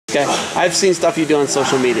Okay, I've seen stuff you do on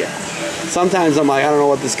social media. Sometimes I'm like, I don't know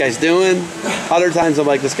what this guy's doing. Other times I'm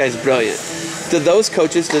like, this guy's brilliant. Did those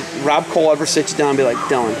coaches, did Rob Cole ever sit you down and be like,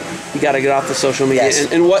 Dylan, you got to get off the social media?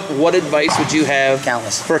 Yes. And what advice would you have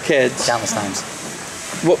for kids? Countless times.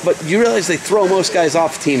 But you realize they throw most guys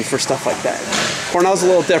off teams for stuff like that. Cornell's a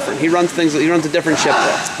little different. He runs a different ship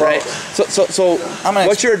there, right? So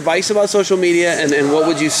what's your advice about social media, and what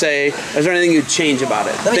would you say? Is there anything you'd change about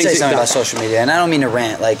it? Let me tell you something about social media, and I don't mean to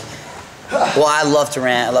rant. Well, I love to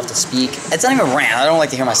rant. I love to speak. It's not even rant. I don't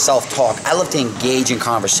like to hear myself talk. I love to engage in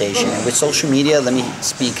conversation. And with social media, let me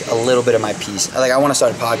speak a little bit of my piece. I want to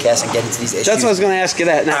start a podcast and get into these issues. That's what I was going to ask you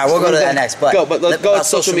that next. All right, we'll go to that next. But let's go with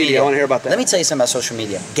social media. I want to hear about that. Let me tell you something about social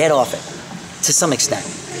media. Get off it, to some extent.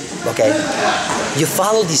 Okay? You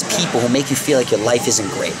follow these people who make you feel like your life isn't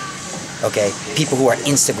great. Okay, people who are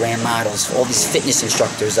Instagram models, all these fitness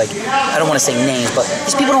instructors, I don't want to say names, but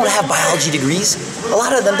these people don't have biology degrees. A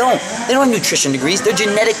lot of them don't. They don't have nutrition degrees. They're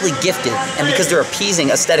genetically gifted, and because they're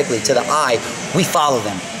appeasing aesthetically to the eye, we follow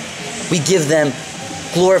them. We give them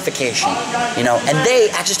glorification, and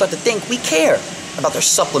they actually start to think we care about their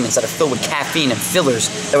supplements that are filled with caffeine and fillers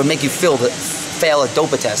that would make you fail a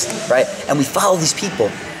DOPA test, right? And we follow these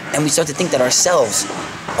people, and we start to think that ourselves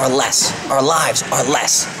are less, our lives are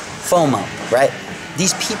less. FOMO, right?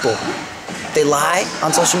 These people, they lie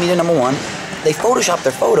on social media, number one. They Photoshop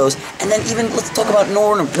their photos, and then even, let's talk about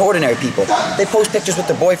ordinary people. They post pictures with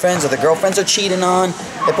their boyfriends or their girlfriends they're cheating on.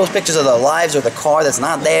 They post pictures of their lives or the car that's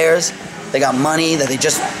not theirs. They got money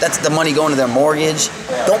that's the money going to their mortgage.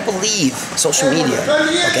 Don't believe social media,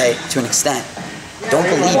 okay, to an extent. Don't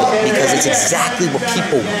believe it, because it's exactly what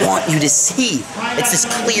people want you to see. It's this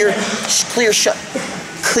clear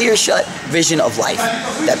shut vision of life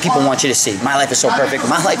that people want you to see. My life is so perfect.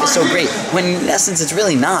 My life is so great. When in essence, it's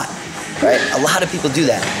really not, right? A lot of people do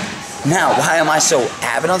that. Now, why am I so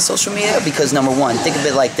avid on social media? Because number one, think of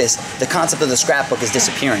it like this. The concept of the scrapbook is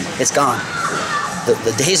disappearing. It's gone.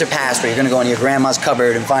 The days are past where you're going to go into your grandma's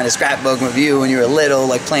cupboard and find a scrapbook with you when you were little,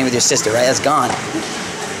 playing with your sister, right? That's gone.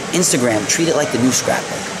 Instagram, treat it like the new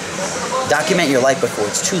scrapbook. Document your life before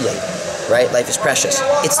it's too late, right? Life is precious.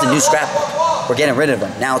 It's the new scrapbook. We're getting rid of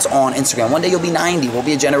them. Now it's on Instagram. One day you'll be 90. We'll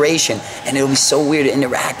be a generation. And it'll be so weird to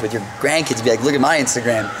interact with your grandkids. Be like, look at my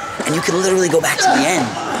Instagram. And you can literally go back to the end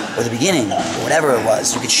or the beginning or whatever it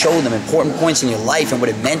was. You could show them important points in your life and what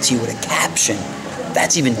it meant to you with a caption.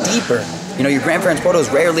 That's even deeper. Your grandparents' photos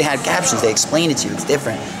rarely had captions. They explain it to you. It's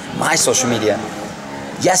different. My social media,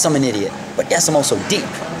 yes, I'm an idiot. But yes, I'm also deep.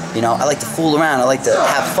 I like to fool around. I like to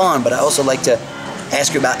have fun. But I also like to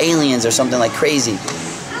ask you about aliens or something crazy.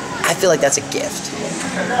 I feel like that's a gift.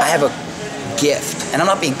 I have a gift, and I'm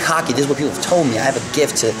not being cocky, this is what people have told me. I have a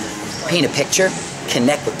gift to paint a picture,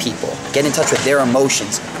 connect with people, get in touch with their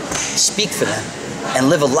emotions, speak for them, and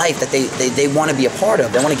live a life that they want to be a part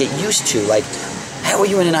of, they want to get used to. How are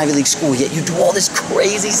you in an Ivy League school, yet you do all this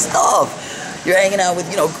crazy stuff? You're hanging out with,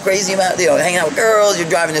 crazy amount, hanging out with girls, you're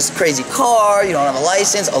driving this crazy car, you don't have a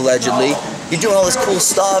license, allegedly. You're doing all this cool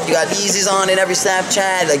stuff, you got Yeezys on in every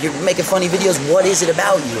Snapchat, you're making funny videos. What is it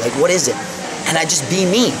about you? What is it? And I just be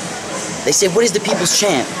me. They say, what is the people's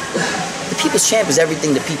champ? The people's champ is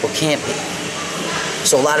everything the people can't be.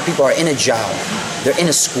 So a lot of people are in a job, they're in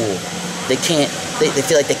a school, they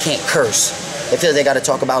feel like they can't curse. They feel like they got to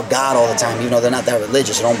talk about God all the time, even though they're not that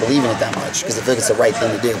religious or don't believe in it that much, because they feel like it's the right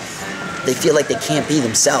thing to do. They feel like they can't be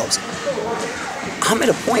themselves. I'm at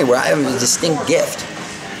a point where I have a distinct gift.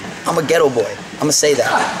 I'm a ghetto boy. I'm going to say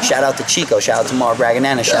that. Shout out to Chico. Shout out to Mark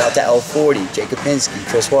Braganana. Shout out to L40, Jacob Pinsky,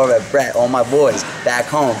 Chris Horvath, Brett, all my boys. Back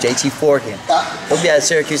home, JT Forkin. He'll be at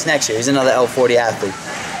Syracuse next year. He's another L40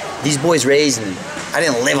 athlete. These boys raised me. I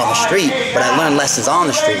didn't live on the street, but I learned lessons on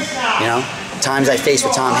the street. Times I faced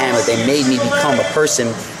with Tom Hamlet, they made me become a person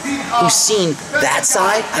who's seen that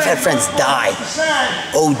side. I've had friends die,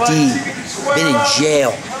 OD, been in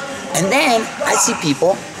jail. And then I see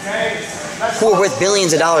people who are worth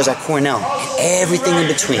billions of dollars at Cornell, and everything in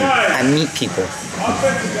between. I meet people.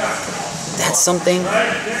 That's something,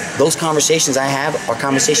 those conversations I have are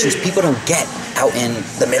conversations people don't get out in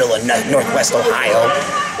the middle of Northwest Ohio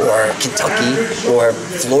or Kentucky or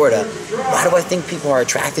Florida. Why do I think people are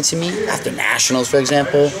attracted to me after nationals, for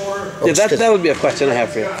example? Yeah, that would be a question I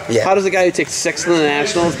have for you. Yeah. How does a guy who takes 6th in the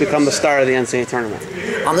nationals become the star of the NCAA tournament?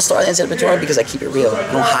 I'm the star of the NCAA tournament because I keep it real.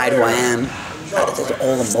 I don't hide who I am. It's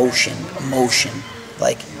all emotion.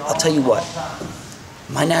 I'll tell you what,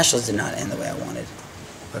 my nationals did not end the way I wanted,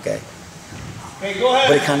 okay?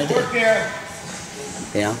 But it kind of did.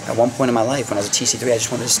 At one point in my life when I was a TC3, I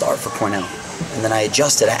just wanted to start for Cornell. And then I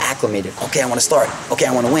adjusted, I acclimated. Okay, I want to start. Okay,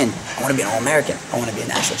 I want to win. I want to be an All-American. I want to be a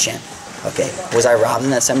national champ. Okay, was I robbed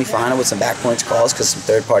in that semifinal with some back points calls because some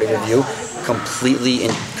third-party review completely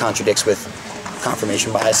contradicts with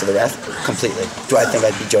confirmation bias of the ref? Completely. Do I think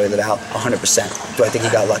I beat Joey Laval? 100%. Do I think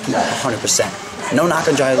he got lucky? 100%. No knock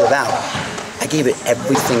on Joey Laval. I gave it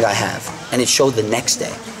everything I have, and it showed the next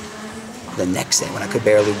day. The next day when I could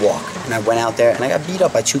barely walk, and I went out there and I got beat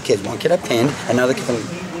up by 2 kids. One kid I pinned, another kid from,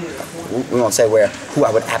 we won't say where, who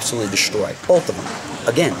I would absolutely destroy. Both of them.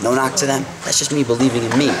 Again, no knock to them. That's just me believing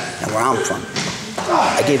in me and where I'm from.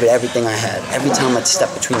 I gave it everything I had. Every time I'd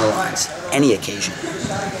step between the lines, any occasion.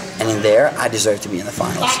 And in there, I deserve to be in the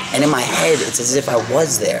finals. And in my head, it's as if I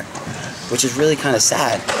was there, which is really kind of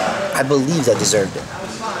sad. I believed I deserved it.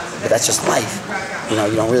 But that's just life. You know,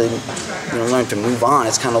 you don't learn to move on.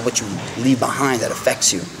 It's kind of what you leave behind that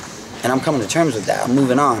affects you. And I'm coming to terms with that. I'm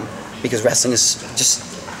moving on because wrestling is just,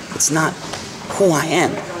 it's not who I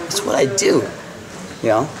am. It's what I do. You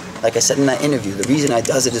know, like I said in that interview, the reason I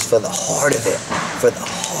does it is for the heart of it. For the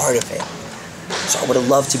heart of it. So I would have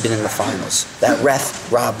loved to have been in the finals. That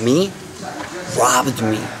ref robbed me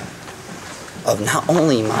of not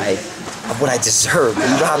only of what I deserved, but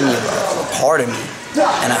he robbed me of a part of me.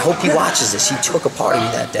 And I hope he watches this. He took a part of me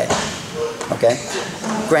that day. Okay?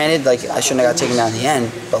 Granted, like, I shouldn't have got taken down in the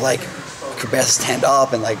end, but, like, I could barely stand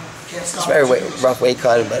up, and, like, it's a very rough weight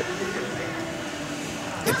cut, but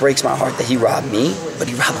it breaks my heart that he robbed me, but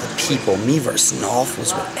he robbed the people. Me versus Nolf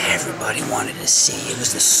was what everybody wanted to see. It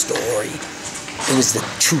was the story. It was the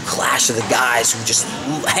true clash of the guys who were just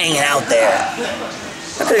hanging out there.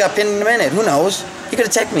 I could have got pinned in a minute. Who knows? He could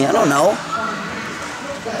have teched me. I don't know.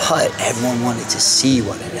 But everyone wanted to see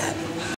what had happened.